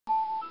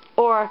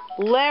Or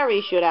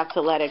Larry should have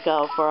to let it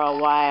go for a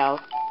while.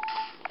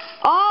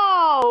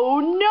 Oh,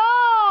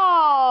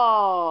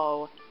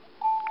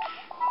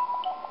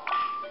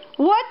 no!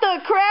 What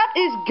the crap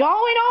is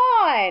going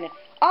on?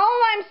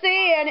 All I'm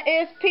seeing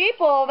is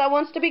people that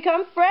wants to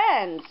become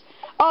friends.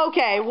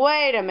 Okay,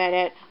 wait a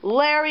minute.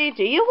 Larry,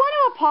 do you want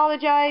to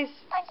apologize?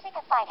 I'm sick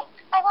of fighting.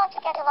 I want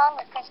to get along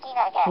with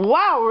Christina again.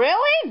 Wow,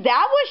 really?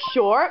 That was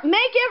short.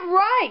 Make it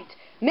right.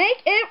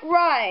 Make it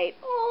right.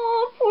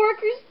 Oh, poor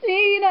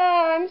Christina.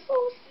 I'm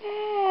so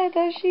sad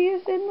that she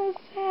is in the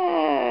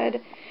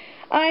sad.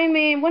 I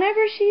mean,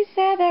 whenever she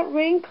said that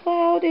rain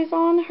cloud is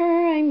on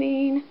her, I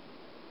mean,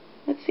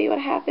 let's see what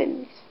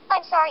happens.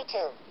 I'm sorry,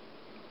 too.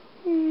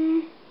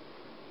 Can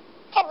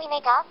we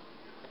make up?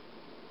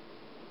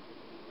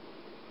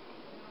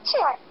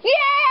 Sure. Yay!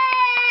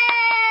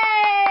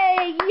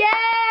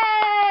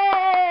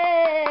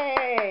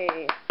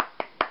 Yay!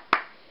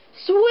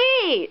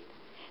 Sweet!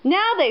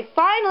 Now they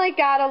finally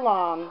got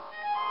along.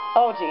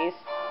 Oh, jeez.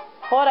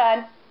 Hold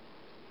on.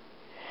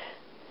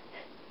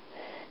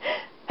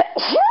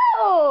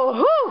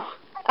 Whew!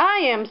 I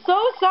am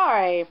so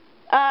sorry.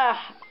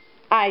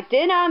 I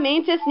did not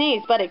mean to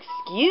sneeze, but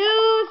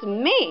excuse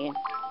me.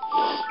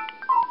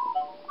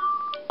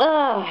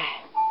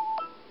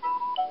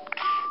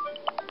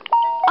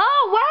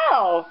 Oh,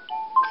 wow!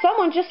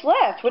 Someone just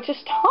left, which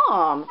is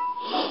Tom.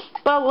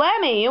 But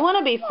Lemmy, you want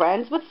to be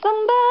friends with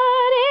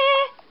somebody?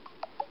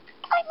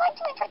 I'd like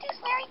to introduce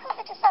Larry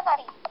Cooper to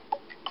somebody.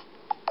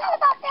 How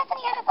about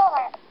Bethany and a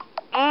bowler?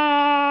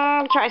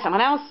 Try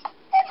someone else.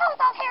 Then how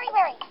about Harry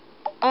Wary?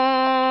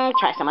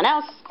 Try someone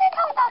else. Then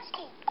how about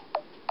Steve?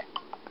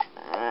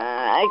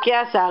 I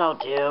guess that'll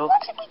do.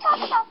 What should we talk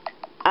about?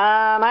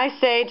 I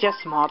say just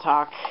small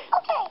talk.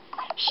 Okay.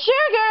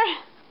 Sugar!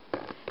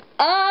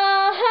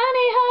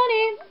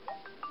 Honey,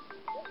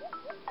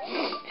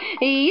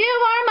 you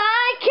are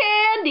my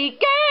candy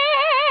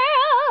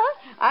girl!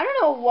 I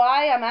don't know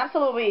why I'm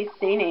absolutely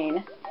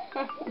singing.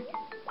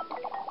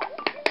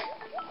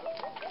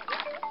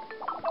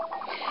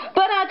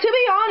 But to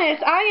be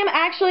honest, I am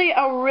actually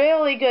a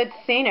really good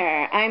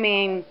singer. I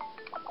mean,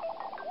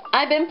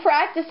 I've been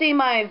practicing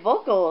my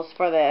vocals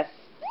for this.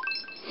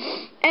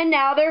 And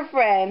now they're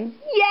friends.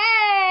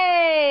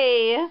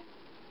 Yay!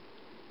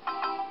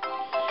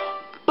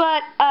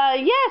 But,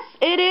 yes,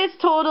 it is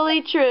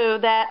totally true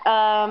that,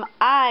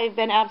 I've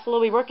been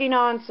absolutely working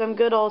on some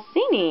good old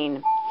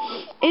singing.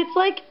 It's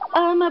like,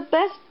 a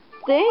best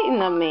thing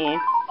to me.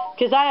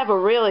 Because I have a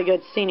really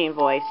good singing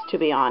voice, to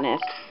be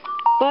honest.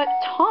 But,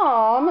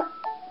 Tom,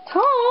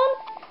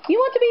 you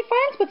want to be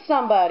friends with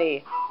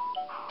somebody.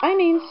 I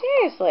mean,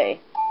 seriously.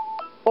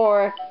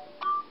 Or,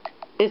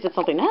 is it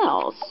something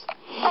else?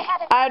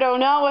 I don't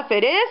know if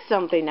it is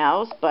something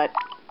else, but...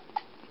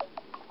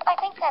 I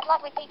think that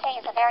Ludwig BK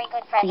is a very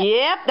good friend.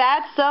 Yep,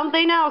 that's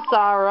something else,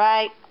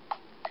 alright.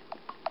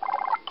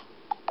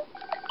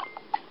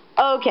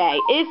 Okay,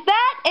 is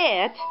that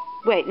it?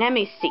 Wait, let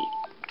me see.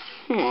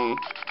 Okay,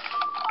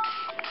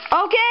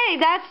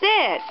 that's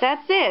it.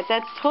 That's it.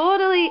 That's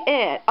totally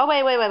it. Oh,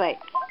 wait.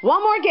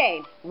 One more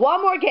game.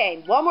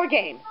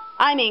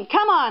 I mean,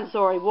 come on,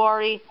 Zori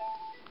Wari.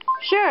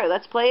 Sure,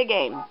 let's play a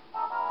game.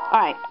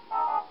 Alright.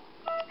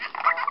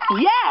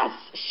 Yes!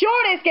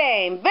 Shortest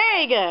game!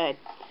 Very good.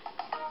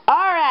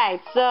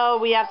 Alright, so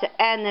we have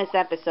to end this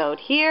episode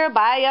here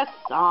by a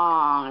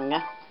song.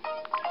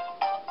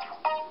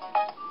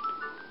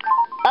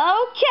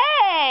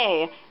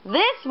 Okay!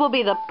 This will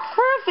be the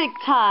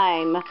perfect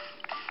time.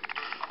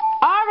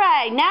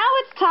 Alright, now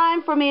it's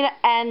time for me to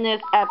end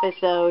this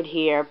episode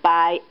here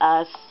by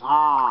a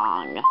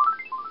song.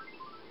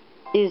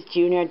 Is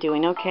Junior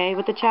doing okay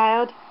with the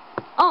child?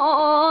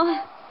 Oh,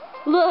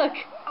 look.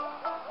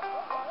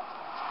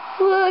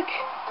 Look.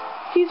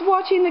 He's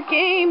watching the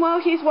game while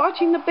he's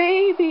watching the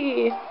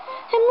baby.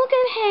 And look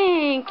at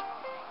Hank.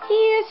 He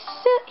is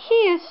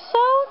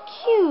so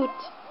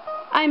cute.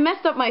 I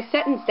messed up my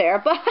sentence there,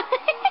 but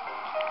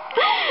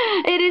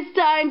it is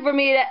time for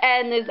me to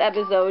end this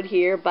episode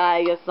here by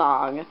a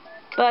song.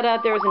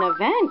 But there's an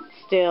event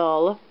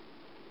still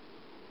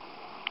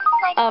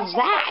of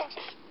that.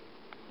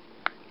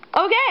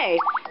 Okay,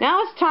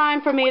 now it's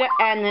time for me to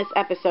end this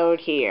episode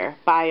here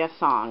by a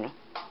song.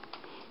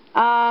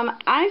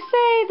 I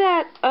say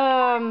that,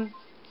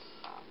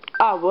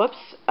 oh,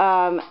 whoops,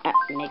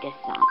 make a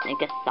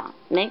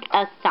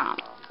song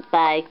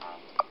by,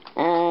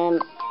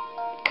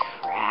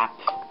 crap,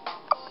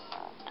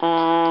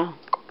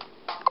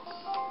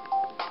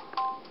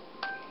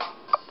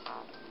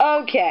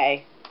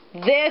 okay,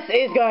 this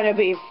is going to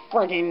be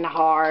freaking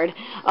hard,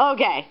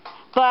 okay,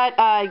 but,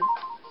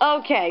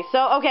 okay,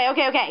 so,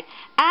 okay,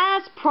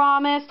 as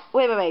promised,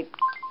 wait,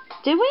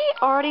 did we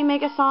already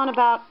make a song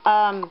about,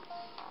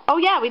 oh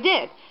yeah, we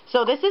did.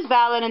 So this is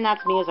ballad and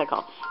that's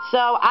musical.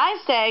 So I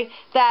say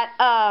that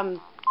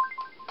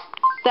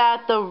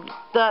that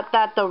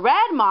the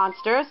red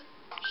monsters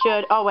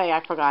should. Oh wait, I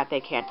forgot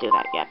they can't do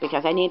that yet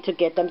because I need to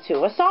get them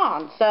to a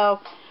song. So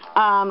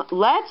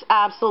let's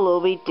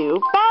absolutely do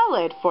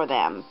ballad for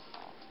them.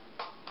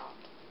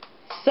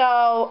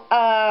 So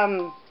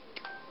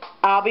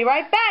I'll be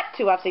right back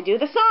to actually do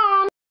the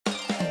song.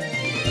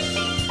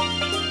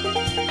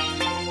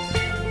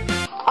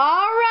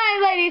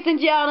 Alright, ladies and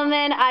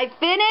gentlemen, I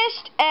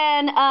finished,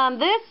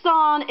 and this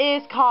song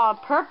is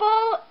called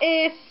Purple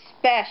is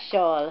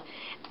Special.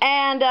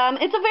 And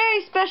it's a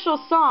very special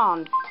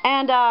song.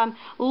 And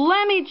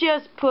let me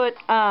just put,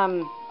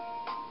 yeah,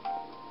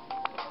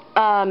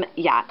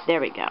 there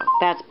we go.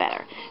 That's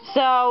better.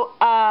 So,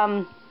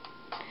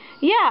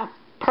 yeah,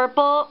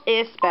 purple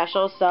is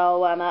special,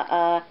 so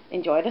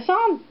enjoy the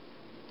song.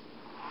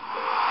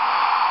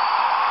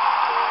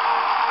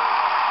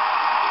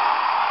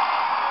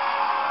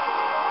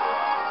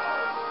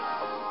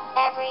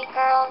 Every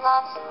girl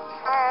loves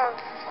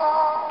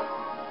purple,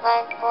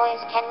 but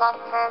boys can love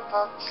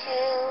purple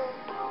too.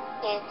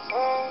 It's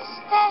a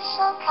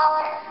special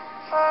color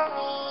for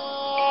me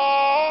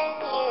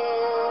and you.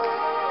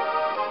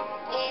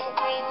 It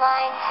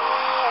reminds me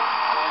of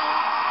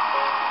peace,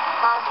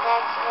 'cause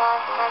that's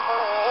what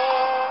purple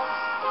is.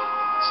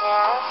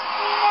 Just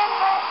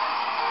remember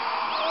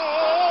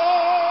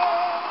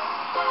this.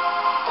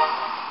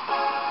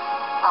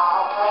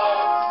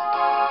 Always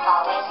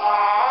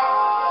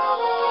have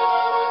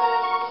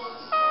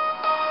peace.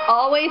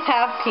 Always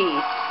have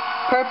peace.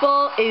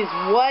 Purple is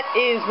what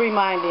is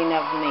reminding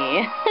of me.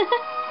 If we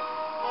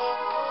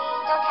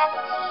don't have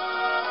peace,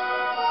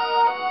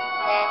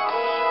 then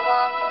we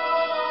won't be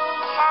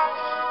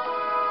happy.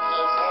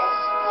 Peace is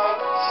good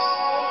to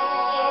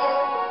you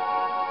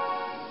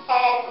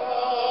and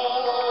me.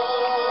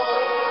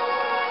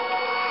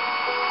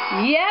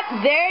 Yep,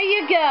 there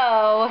you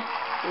go.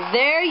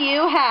 There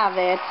you have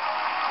it.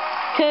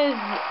 'Cause,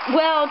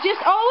 well,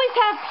 just always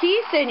have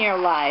peace in your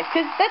life.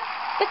 'Cause that's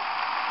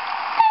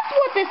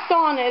what this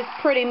song is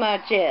pretty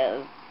much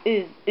is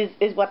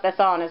what the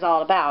song is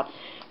all about.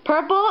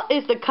 Purple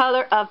is the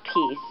color of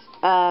peace.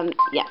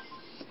 Yes.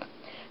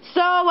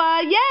 So,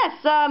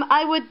 yes,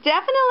 I would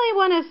definitely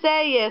want to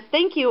say yes,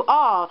 thank you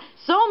all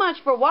so much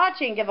for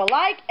watching. Give a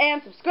like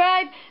and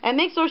subscribe, and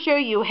make sure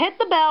you hit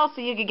the bell so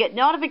you can get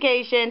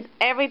notifications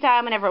every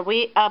time whenever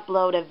we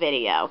upload a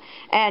video.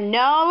 And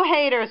no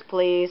haters,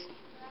 please.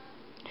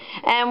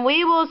 And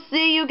we will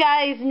see you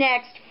guys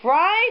next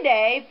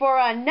Friday for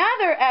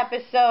another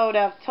episode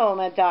of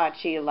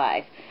Tomodachi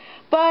Life.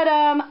 But,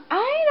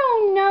 I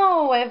don't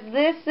know if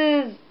this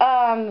is,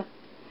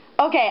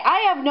 okay,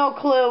 I have no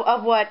clue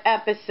of what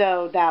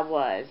episode that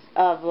was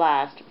of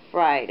last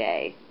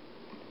Friday.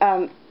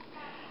 Oh,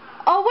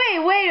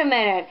 wait a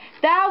minute.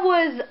 That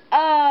was,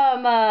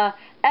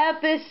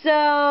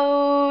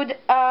 episode,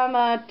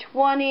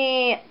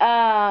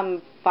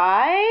 25,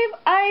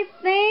 I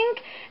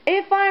think.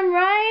 If I'm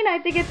right, I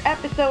think it's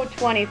episode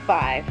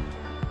 25.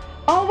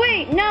 Oh,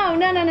 wait, no.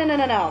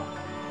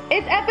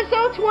 It's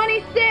episode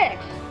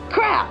 26.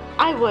 Crap,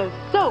 I was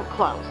so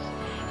close.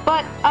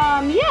 But,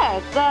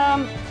 yes,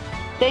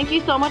 thank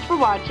you so much for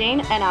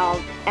watching, and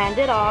I'll end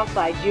it off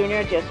by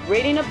Junior just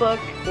reading a book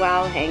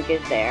while Hank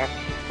is there.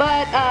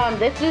 But,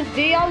 this is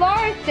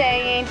DLR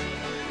saying,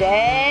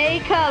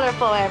 stay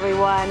colorful,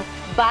 everyone.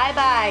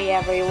 Bye-bye,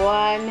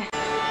 everyone.